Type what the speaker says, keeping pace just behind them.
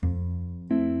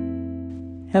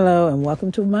Hello and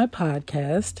welcome to my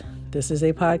podcast. This is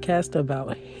a podcast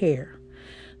about hair,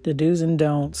 the do's and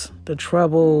don'ts, the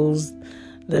troubles,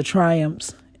 the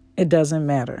triumphs. It doesn't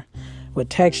matter. What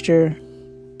texture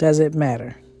doesn't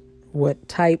matter. What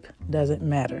type doesn't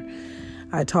matter.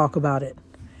 I talk about it.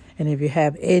 And if you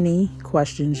have any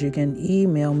questions, you can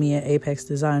email me at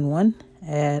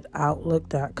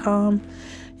apexdesign1@outlook.com.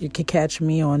 You can catch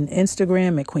me on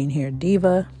Instagram at Queen Hair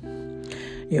Diva.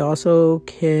 You also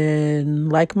can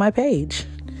like my page.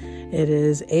 It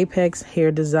is Apex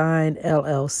Hair Design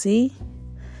LLC.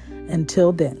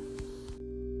 Until then.